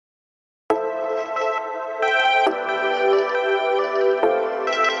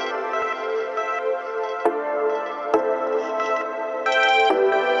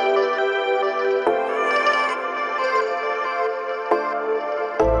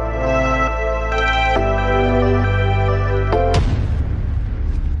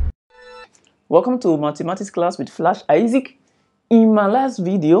Welcome to mathematics class with Flash Isaac. In my last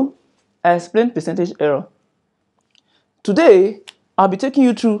video, I explained percentage error. Today, I'll be taking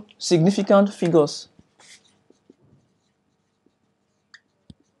you through significant figures.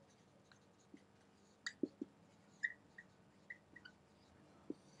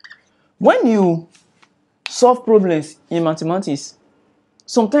 When you solve problems in mathematics,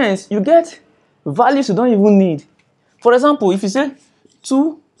 sometimes you get values you don't even need. For example, if you say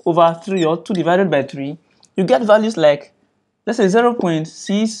 2/3 or 2 divided by 3, you get values like, let's say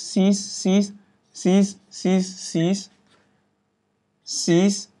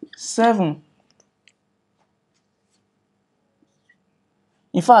 0.6666667.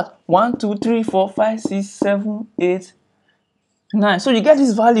 In fact, 1, 2, 3, 4, 5, 6, 7, 8, 9. So you get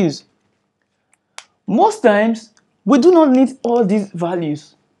these values. Most times, we do not need all these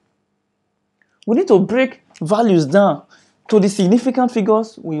values. We need to break values down to the significant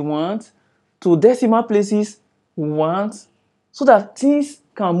figures we want, to decimal places we want, so that things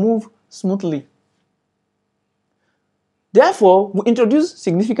can move smoothly. Therefore, we introduce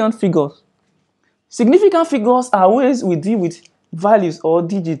significant figures. Significant figures are ways we deal with values or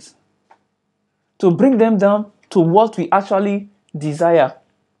digits to bring them down to what we actually desire.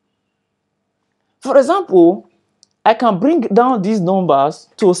 For example, I can bring down these numbers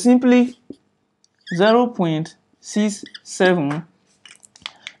to simply 0.67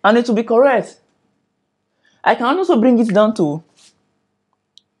 and it will be correct. I can also bring it down to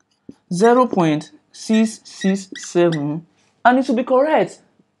 0.667 and it will be correct.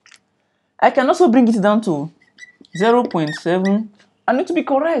 I can also bring it down to 0.7 and it will be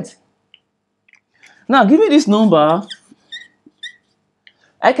correct. Now, given this number,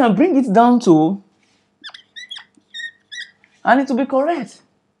 I can bring it down to and it will be correct.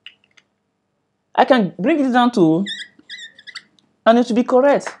 I can bring it down to and it will be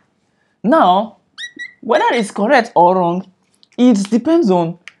correct. Now, whether it's correct or wrong, it depends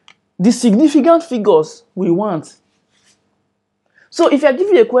on the significant figures we want. So if I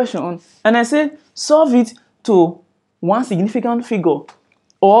give you a question and I say solve it to one significant figure,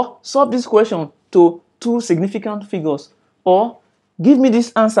 or solve this question to two significant figures, or give me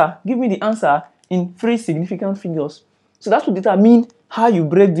this answer, give me the answer in three significant figures. So that will determine how you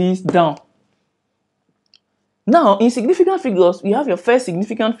break this down. Now, in significant figures, you have your first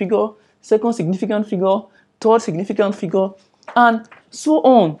significant figure, second significant figure, third significant figure, and so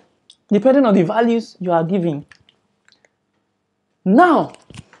on, depending on the values you are giving. Now,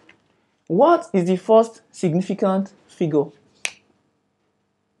 what is the first significant figure?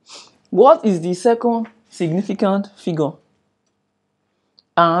 What is the second significant figure?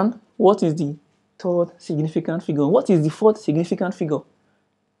 And what is the third significant figure? What is the fourth significant figure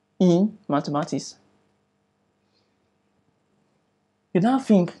in mathematics? You now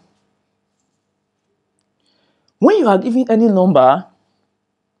think, when you are given any number,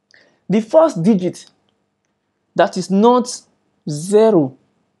 the first digit that is not 0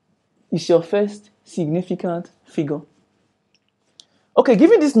 is your first significant figure. Okay,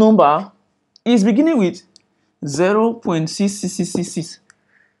 given this number is beginning with 0.66666.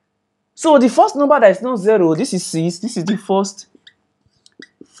 So the first number that is not 0, this is 6, this is the first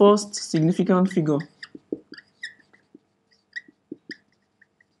significant figure.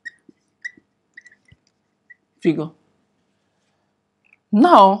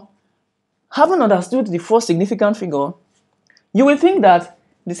 Now, having understood the first significant figure, you will think that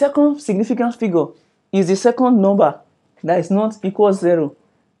the second significant figure is the second number that is not equal 0,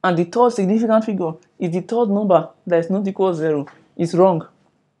 and the third significant figure is the third number that is not equal 0. It's wrong.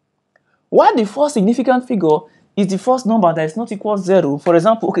 While the first significant figure is the first number that is not equal 0, for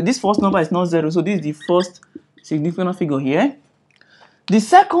example, okay, this first number is not 0, so this is the first significant figure here. The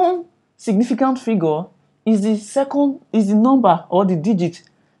second significant figure is the number or the digit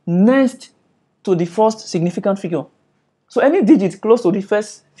next to the first significant figure. So any digit close to the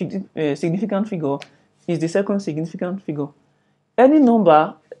first significant figure is the second significant figure. Any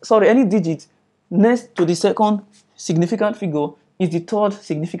digit next to the second significant figure is the third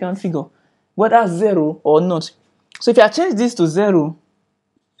significant figure, whether 0 or not. So if I change this to 0,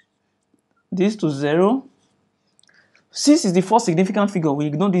 6 is the first significant figure, we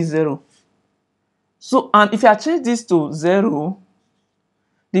ignore this 0. So, and if I change this to 0,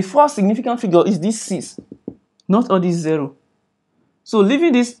 the first significant figure is this 6, not all this 0. So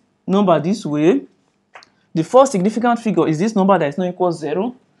leaving this number this way, the first significant figure is this number that is not equal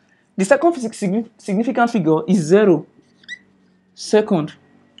 0. The second significant figure is 0. Second.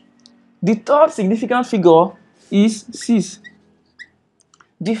 The third significant figure is 6.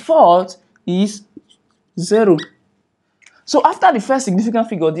 The fourth is 0. So after the first significant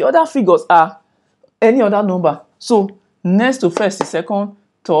figure, the other figures are any other number. So next to first is second,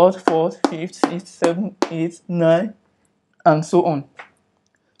 third, fourth, fifth, sixth, seventh, eighth, ninth, and so on.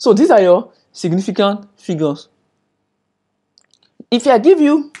 So these are your significant figures. If I give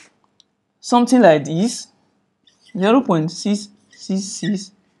you something like this,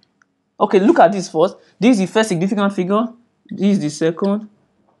 0.666. Okay, look at this first. This is the first significant figure. This is the second.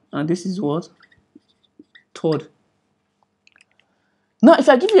 And this is what? Third. Now, if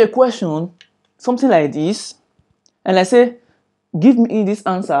I give you a question, something like this, and I say, give me this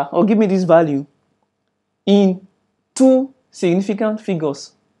answer or give me this value in two significant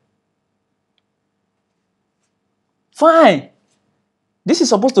figures. Fine. This is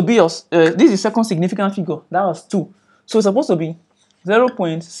supposed to be your, this is the second significant figure. That was 2. So it's supposed to be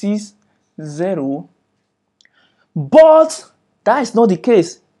 0.60. But that is not the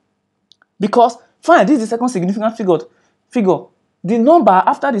case. Because, fine, this is the second significant figure. The number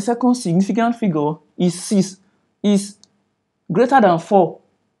after the second significant figure is 6, is greater than 4.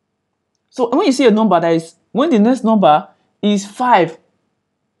 So when you see a number that is, when the next number is 5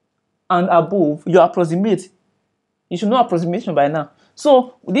 and above, you approximate. You should know approximation by now.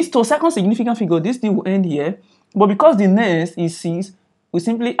 So this to second significant figure, this thing will end here. But because the next is 6, we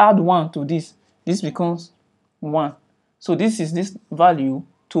simply add 1 to this. This becomes 1. So this is this value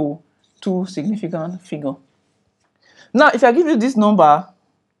to two significant figure. Now, if I give you this number,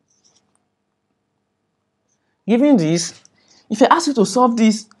 given this, if I ask you to solve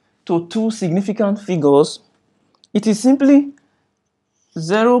this to two significant figures, it is simply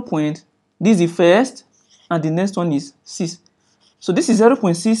 0. This is the first, and the next one is 6. So this is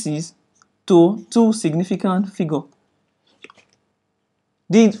 0.66 to two significant figure.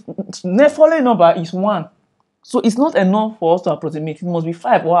 The following number is 1. So it's not enough for us to approximate. It must be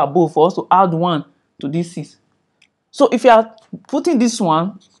 5 or above for us to add 1 to this 6. So if you are putting this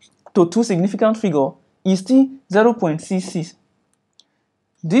one to two significant figure, is still 0.66.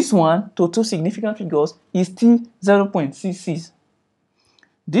 This one to two significant figures is still 0.66.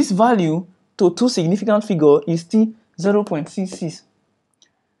 This value to two significant figure is still 0.66.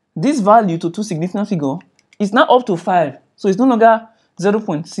 This value to two significant figure is now up to 5. So it's no longer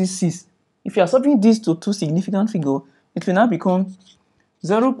 0.66. If you are solving this to two significant figure, it will now become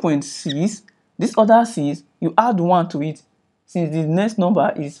 0.6. This other 6, you add 1 to it. Since the next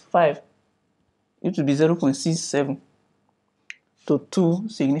number is 5, it will be 0.67 to two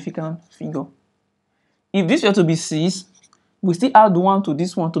significant figure. If this were to be 6, we still add 1 to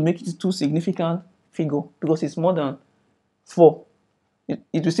this one to make it two significant figure because it's more than 4.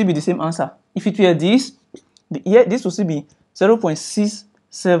 It will still be the same answer. If it were this, this will still be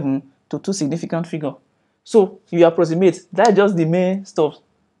 0.67 to two significant figure. So if you approximate, that's just the main stuff.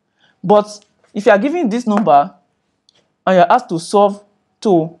 But if you are given this number and you are asked to solve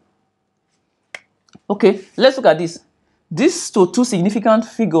to, okay, let's look at this. This to two significant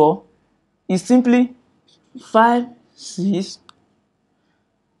figure is simply 5, 6.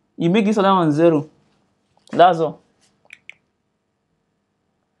 You make this other one 0. That's all.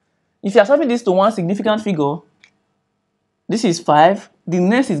 If you are solving this to one significant figure, this is 5. The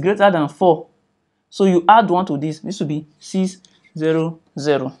next is greater than 4. So you add 1 to this. This will be 6, 0,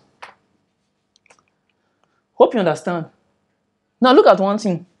 0. Hope you understand. Now look at one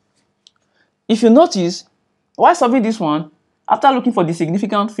thing. If you notice, while solving this one, after looking for the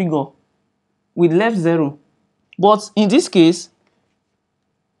significant figure, we left 0. But in this case,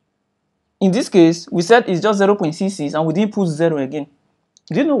 we said it's just 0.66 and we didn't put 0 again.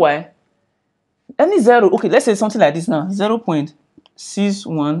 Do you know why? Any 0, okay, let's say something like this now,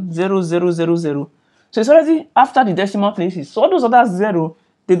 0.610000. So it's already after the decimal places. So all those other 0,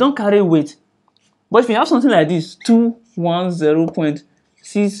 they don't carry weight. But if you have something like this,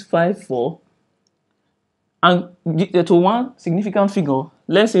 210.654, and to one significant figure,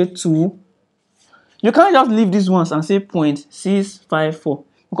 let's say 2, you can't just leave these ones and say 0.654,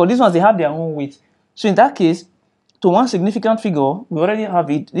 because these ones, they have their own weight. So in that case, to one significant figure, we already have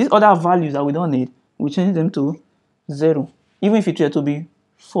it. These other values that we don't need, we change them to 0, even if it were to be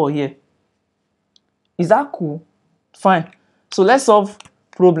 4 here. Is that cool? Fine. So let's solve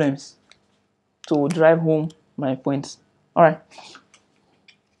problems to drive home my points. All right.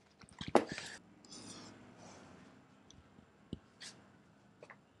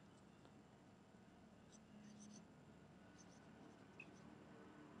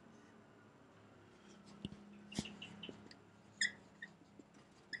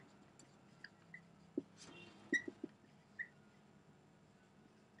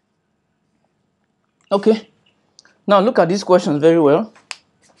 Okay. Now look at these questions very well.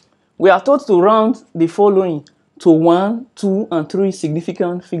 We are taught to round the following to 1, 2, and 3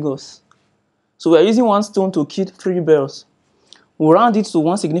 significant figures. So we are using one stone to kill 3 birds. We'll round it to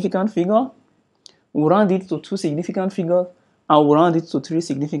one significant figure, we'll round it to 2 significant figures, and we'll round it to 3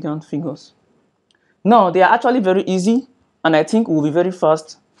 significant figures. Now, they are actually very easy, and I think we'll be very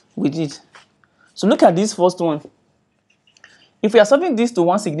fast with it. So look at this first one. If we are solving this to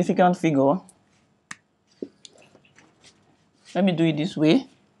one significant figure, let me do it this way.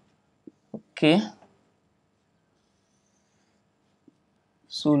 Okay.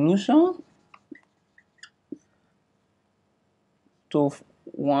 Solution to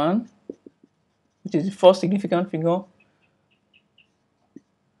 1, which is the first significant figure,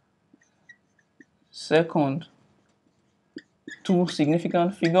 second 2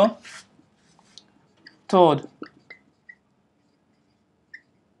 significant figure, third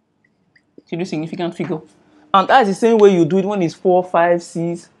 3 significant figure. And that's the same way you do it when it's 4, 5,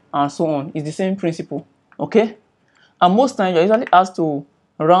 6, and so on. It's the same principle. Okay? And most times you're usually asked to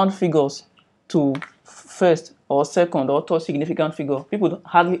round figures to first or second or third significant figure. People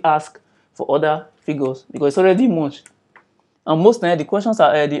hardly ask for other figures because it's already much. And most times the questions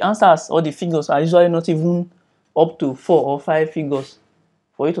are the answers or the figures are usually not even up to 4 or 5 figures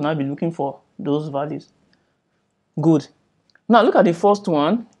for you to now be looking for those values. Good. Now look at the first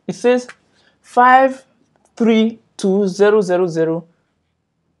one. It says 532000,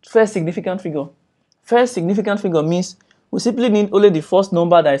 first significant figure. First significant figure means we simply need only the first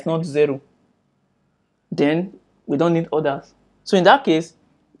number that is not 0. Then we don't need others. So in that case,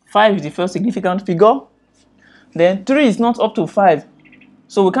 5 is the first significant figure. Then 3 is not up to 5.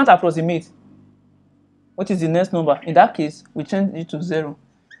 So we can't approximate. What is the next number? In that case, we change it to 0.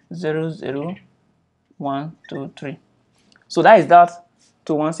 0, 0, 1, 2, 3. So that is that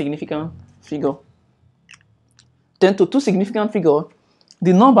to one significant figure. Then to 2 significant figure,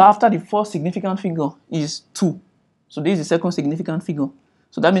 the number after the first significant figure is 2. So this is the second significant figure.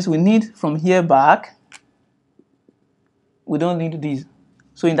 So that means we need from here back, we don't need this.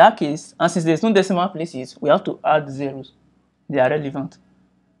 So in that case, and since there's no decimal places, we have to add zeros. They are relevant.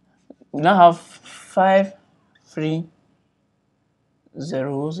 We now have 5, 3,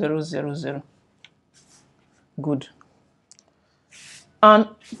 0, 0, 0, 0. Good. And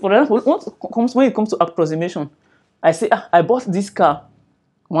for example, when it comes to approximation, I say, I bought this car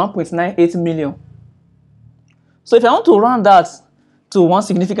 1.98 million. So if I want to round that to one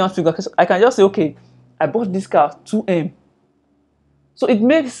significant figure, I can just say, okay, I bought this car 2M. So it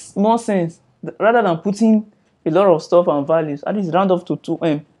makes more sense rather than putting a lot of stuff and values. At least round up to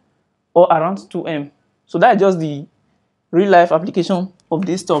 2M or around 2M. So that's just the real life application of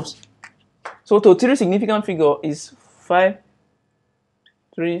these stuffs. So to 3 significant figure is 5,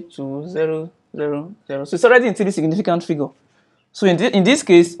 3, 2, 0, 0, 0. So it's already in 3 significant figure. So in this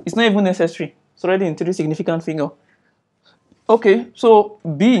case, it's not even necessary. It's already in 3 significant figure. Okay, so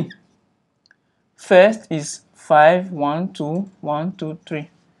B first is 5, 1, 2, 1, 2, 3.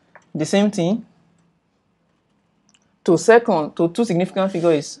 The same thing. To second, to 2 significant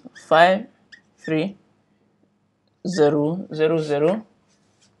figure is 5, 3, 0, 0, 0.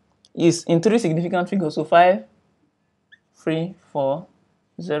 Is in 3 significant figures. So 5, 3, 4,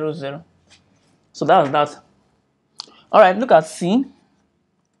 0, 0. So that's that. Alright, look at C.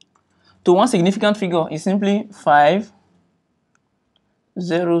 To 1 significant figure is simply 5,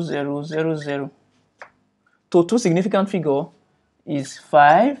 0, 0, 0, 0. To 2 significant figure is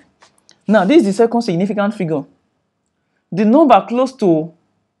 5. Now, this is the second significant figure. The number close to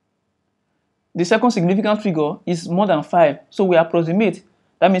the second significant figure is more than 5. So we approximate.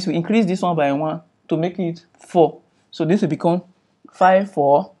 That means we increase this one by 1 to make it 4. So this will become 5,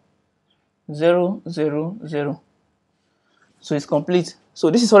 4, 0, 0, 0. So it's complete. So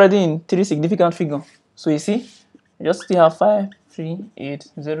this is already in 3 significant figure. So you see, you just still have 5, 3, 8,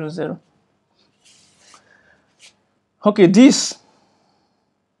 0, 0. Okay, this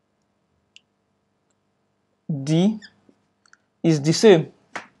D is the same.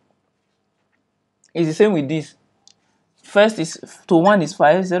 It's the same with this. First is to 1 is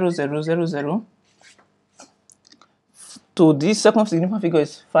 5, 0, 0, 0, 0. To this second significant figure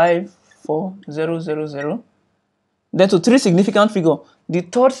is 5, 4, 0, 0, 0. Then to 3 significant figure, the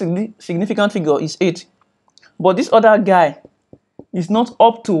third significant figure is 8. But this other guy is not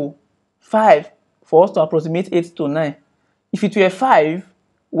up to 5 for us to approximate 8 to 9. If it were 5,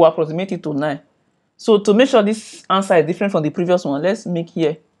 we'll approximate it to 9. So to make sure this answer is different from the previous one, let's make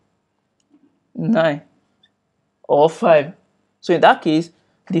here 9 or 5. So in that case,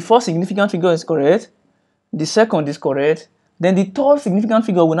 the first significant figure is correct, the second is correct, then the third significant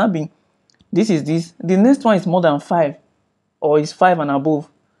figure will not be, this is this, the next one is more than 5 or is 5 and above.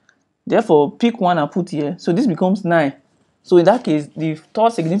 Therefore, pick one and put here. So this becomes 9. So in that case, the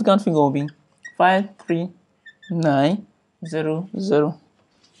third significant figure will be 53900.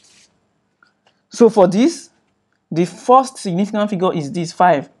 So for this, the first significant figure is this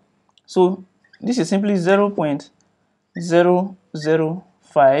 5. So this is simply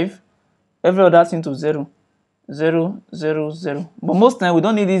 0.005. Every other thing to 0. 0, 0, 0. But most time we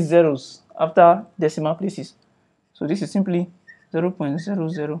don't need these zeros after decimal places. So this is simply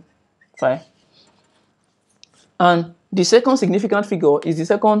 0.005. And the second significant figure is the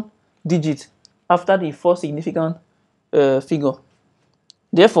second digit after the first significant figure.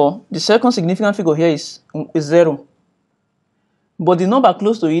 Therefore, the second significant figure here is 0. But the number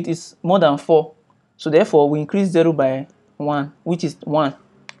close to it is more than 4. So therefore, we increase 0 by 1, which is 1.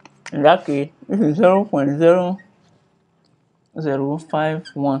 In that case, this is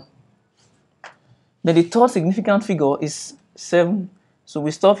 0.0051. Then the third significant figure is 7. So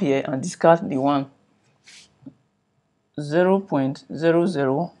we stop here and discard the 1.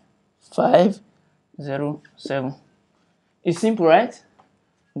 0.00507. It's simple, right?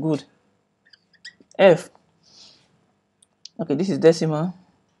 Good. F. Okay, this is decimal.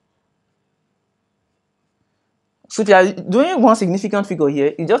 So if you are doing one significant figure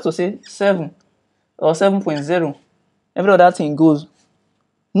here, it's just to say 7 or 7.0. Every other thing goes.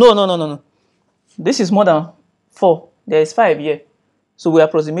 No. This is more than 4. There is 5 here. So we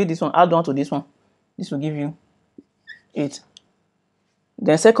approximate this one, add 1 to this one. This will give you 8.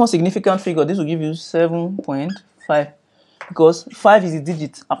 Then second significant figure, this will give you 7.5. Because 5 is a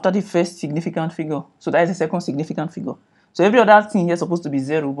digit after the first significant figure. So that is the second significant figure. So every other thing here is supposed to be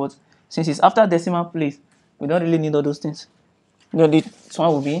 0, but since it's after decimal place, we don't really need all those things. Then this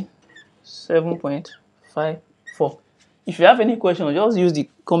one will be 7.54. If you have any questions, just use the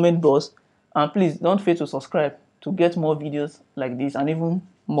comment box, and please don't fail to subscribe to get more videos like this and even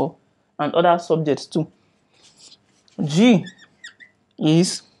more, and other subjects too. G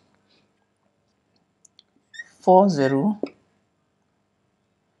is 40.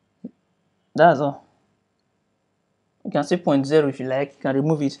 That's all. You can say 0.0 if you like, you can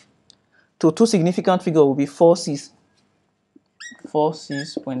remove it. So two significant figure will be 46.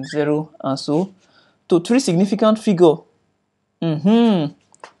 46.0 and so. To three significant figure.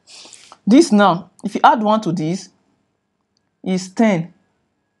 This now, if you add 1 to this, is 10.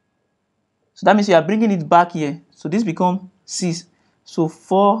 So that means you are bringing it back here. So this becomes 6. So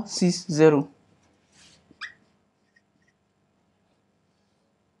 460.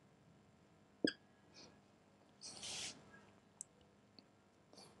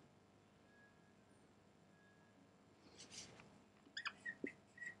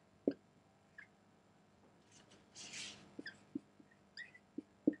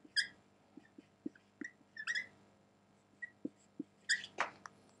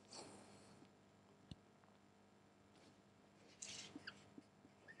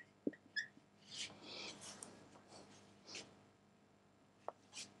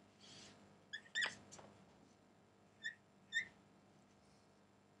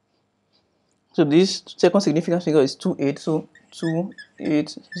 So this second significant figure is 28, so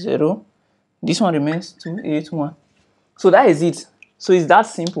 280. This one remains 281. So that is it. So it's that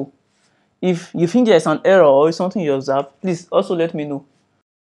simple. If you think there's an error or something you observe, please also let me know.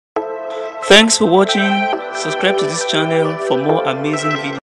 Thanks for watching. Subscribe to this channel for more amazing videos.